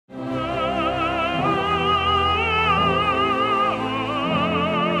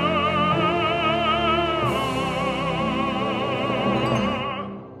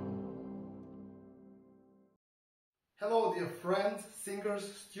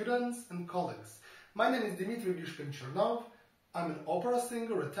teachers, students and colleagues. My name is Dmitry Gishpling-Chernov. I'm an opera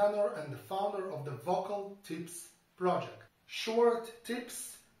singer, a tenor and the founder of the Vocal Tips project. Short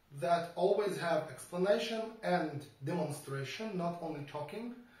tips that always have explanation and demonstration, not only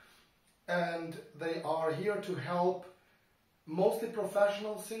talking. And they are here to help mostly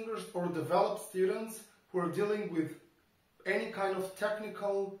professional singers or developed students who are dealing with any kind of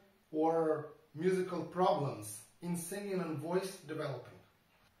technical or musical problems in singing and voice developing.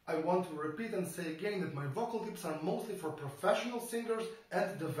 I want to repeat and say again that my vocal tips are mostly for professional singers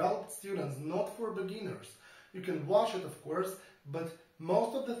and developed students, not for beginners. You can watch it, of course, but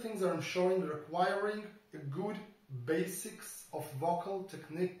most of the things that I'm showing requiring a good basics of vocal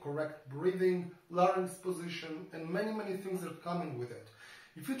technique, correct breathing, larynx position, and many things that are coming with it.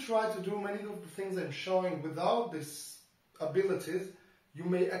 If you try to do many of the things I'm showing without these abilities, you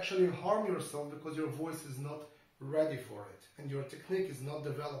may actually harm yourself because your voice is not ready for it and your technique is not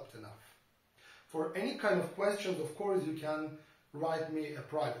developed enough. For any kind of questions, of course, you can write me a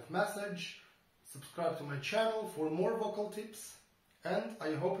private message, subscribe to my channel for more vocal tips, and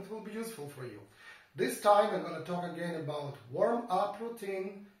I hope it will be useful for you. This time I'm going to talk again about warm-up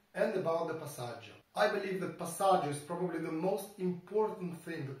routine and about the passaggio. I believe that passaggio is probably the most important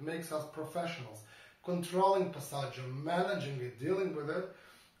thing that makes us professionals. Controlling passaggio, managing it, dealing with it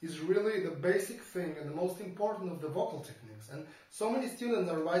is really the basic thing and the most important of the vocal techniques. And so many students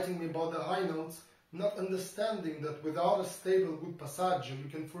are writing me about the high notes, not understanding that without a stable, good passaggio, you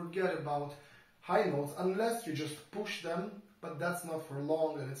can forget about high notes unless you just push them, but that's not for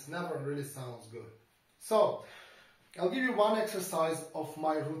long and it's never really sounds good. So, I'll give you one exercise of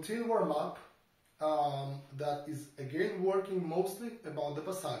my routine warm-up that is again working mostly about the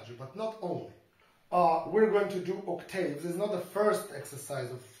passaggio, but not only. We're going to do octaves. It's not the first exercise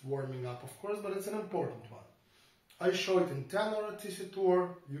of warming up, of course, but it's an important one. I show it in tenor,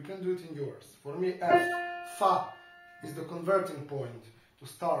 tessitura, you can do it in yours. For me, F, Fa is the converting point to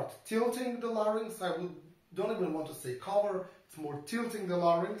start tilting the larynx. Don't even want to say cover, it's more tilting the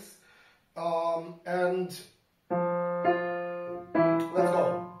larynx. And let's go.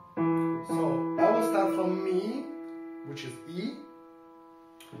 So I will start from Mi, which is E.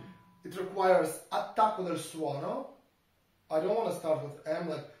 It requires attacco del suono. I don't want to start with M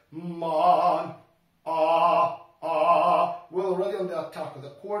like man, We're already on the attacco.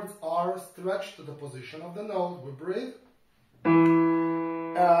 The chords are stretched to the position of the note. We breathe.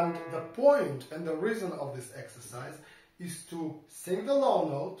 And the point and the reason of this exercise is to sing the low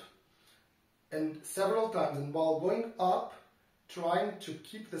note and several times, and while going up, trying to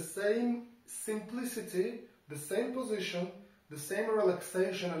keep the same simplicity, the same position, the same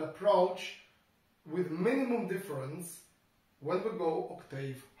relaxation and approach with minimum difference when we go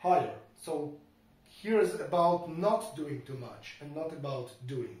octave higher. So here's about not doing too much and not about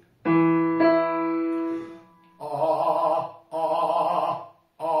doing.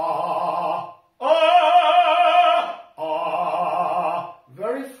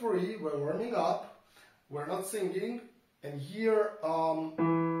 Very free, we're warming up, we're not singing, and here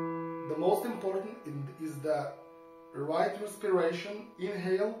the most important is the right respiration,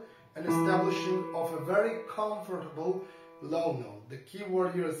 inhale, and establishing of a very comfortable low note. The key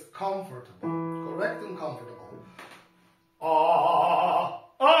word here is comfortable, correct and comfortable.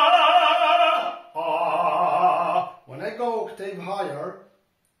 When I go octave higher,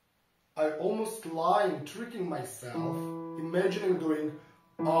 I almost lie tricking myself, imagining doing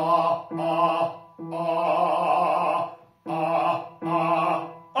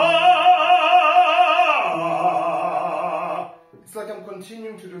It's like I'm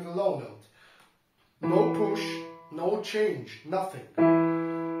continuing to do the low note. No push, no change, nothing.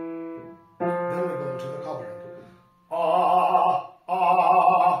 Then we go into the covering.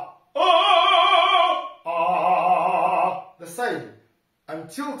 The same. I'm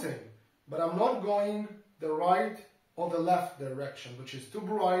tilting, but I'm not going the right or the left direction, which is too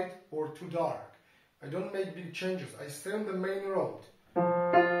bright or too dark. I don't make big changes. I stay on the main road.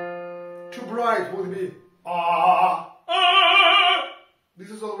 Too bright would be This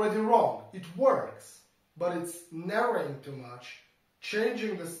is already wrong. It works, but it's narrowing too much,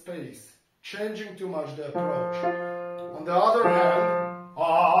 changing the space, changing too much the approach. On the other hand,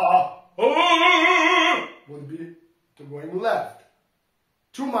 would be to going left.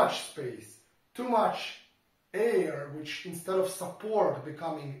 Too much space, too much air, which instead of support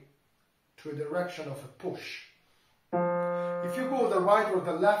becoming to a direction of a push. If you go the right or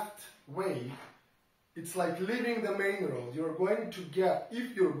the left way, it's like leaving the main road. You're going to get,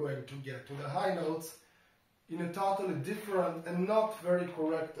 if you're going to get to the high notes, in a totally different and not very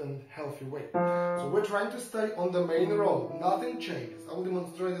correct and healthy way. So we're trying to stay on the main road, nothing changes. I will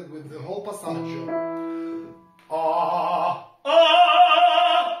demonstrate it with the whole passaggio.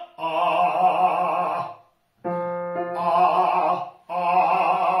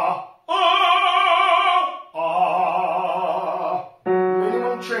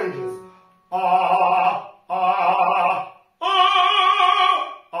 Minimum changes.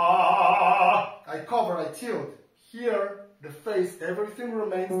 I cover, I tilt. Here, the face, everything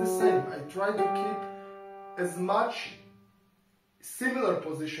remains the same. I try to keep as much similar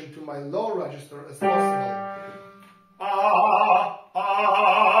position to my low register as possible.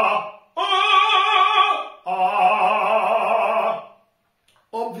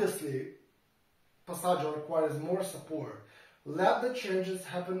 Obviously, passaggio requires more support. Let the changes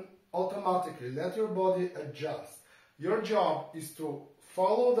happen automatically. Let your body adjust. Your job is to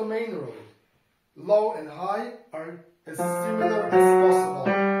follow the main road. Low and high are as similar as possible.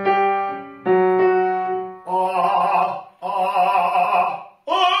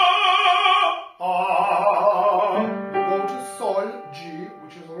 Go to Sol, G,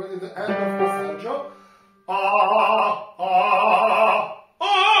 which is already the end of passaggio.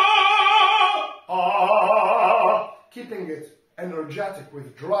 Keeping it energetic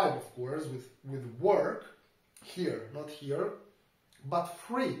with drive, of course, with work. Here, not here, but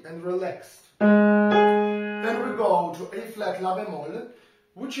free and relaxed. Then we go to A flat La bemol,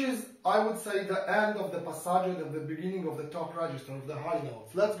 which is, I would say, the end of the passaggio and the beginning of the top register of the high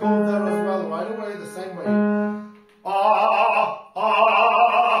notes. Let's go there as well right away, the same way.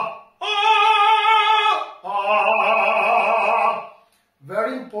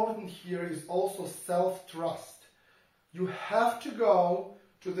 Very important here is also self-trust. You have to go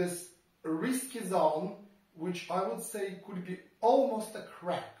to this risky zone, which I would say could be almost a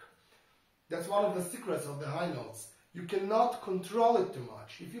crack. That's one of the secrets of the high notes. You cannot control it too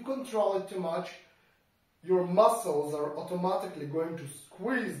much. If you control it too much, your muscles are automatically going to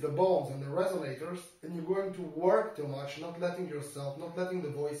squeeze the bones and the resonators, and you're going to work too much, not letting the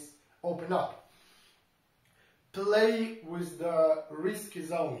voice open up. Play with the risky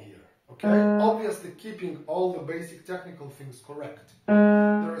zone here, okay? Obviously keeping all the basic technical things correct.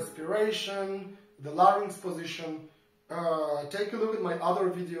 The respiration, the larynx position. Take a look at my other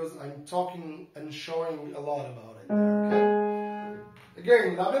videos. I'm talking and showing a lot about it there, okay?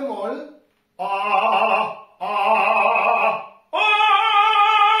 Again, La bemol.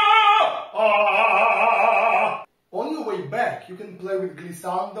 On your way back, you can play with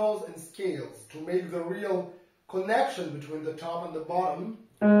glissandos and scales to make the real connection between the top and the bottom,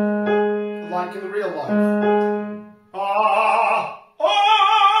 like in real life.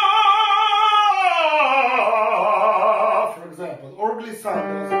 For example, or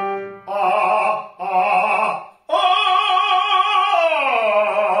glissandos.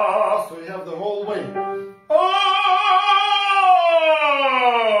 So you have the whole way.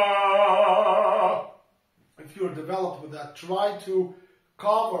 If you're developed with that, try to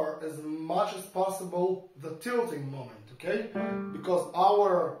cover as much as possible the tilting moment, okay? Because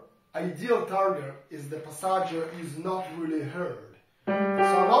our ideal target is the passaggio is not really heard. So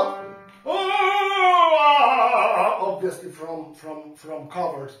not obviously from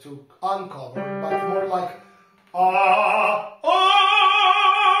covered to uncovered, but more like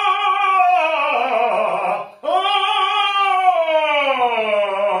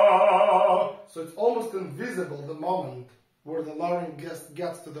so it's almost invisible the moment where the larynx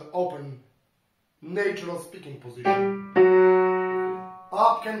gets to the open, natural speaking position.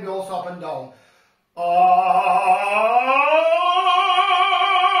 Up can be also up and down.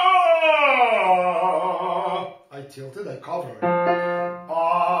 I tilted, I covered.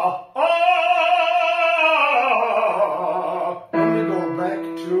 Then we go back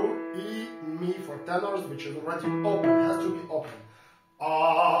to E, Mi for tenors, which is already open, has to be open.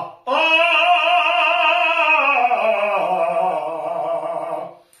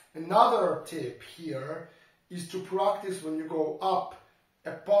 Another tip here is to practice when you go up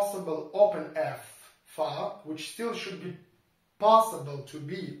a possible open F, Fa, which still should be possible to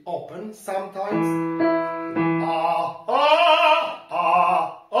be open sometimes.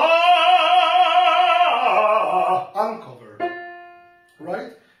 Uncovered,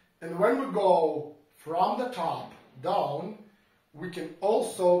 right? And when we go from the top down, we can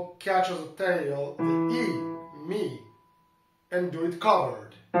also catch as a tail the E, Mi, and do it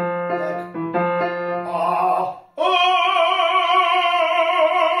covered. Like,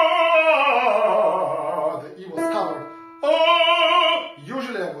 the E was covered.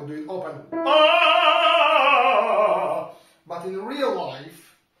 Usually I would do it open. But in real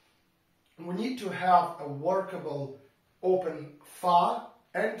life, we need to have a workable open fa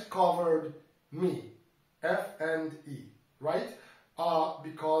and covered mi, F and E, right?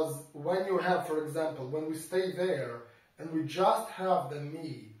 Because when you have, for example, when we stay there and we just have the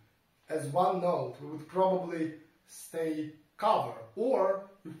mi as one note, we would probably stay covered. Or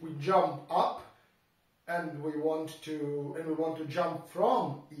if we jump up and we want to jump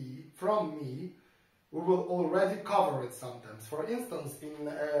from E, from mi, we will already cover it sometimes. For instance, in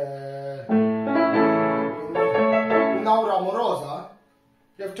Aura Amorosa,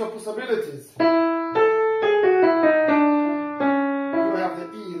 you have two possibilities. You have the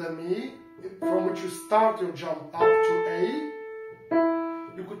E, the mi, from which you start your jump up to A.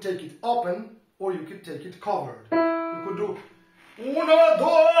 You could take it open, or you could take it covered. You could do una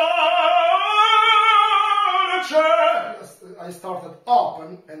dolce. I started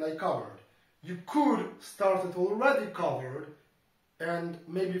open and I covered. You could start it already covered, and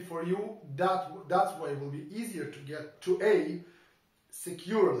maybe for you that way will be easier to get to A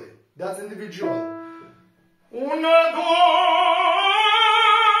securely. That's individual. Una dolce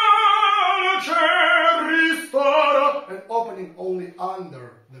ristoro, and opening only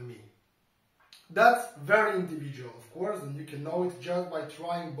under the mi. That's very individual, of course, and you can know it just by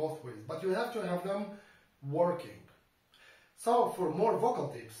trying both ways. But you have to have them working. So for more vocal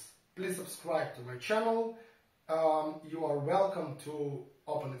tips, please subscribe to my channel. You are welcome to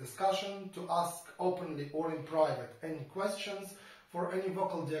open a discussion, to ask openly or in private any questions. For any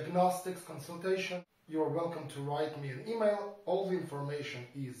vocal diagnostics consultation, you are welcome to write me an email. All the information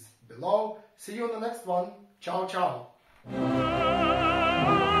is below. See you on the next one. Ciao, ciao.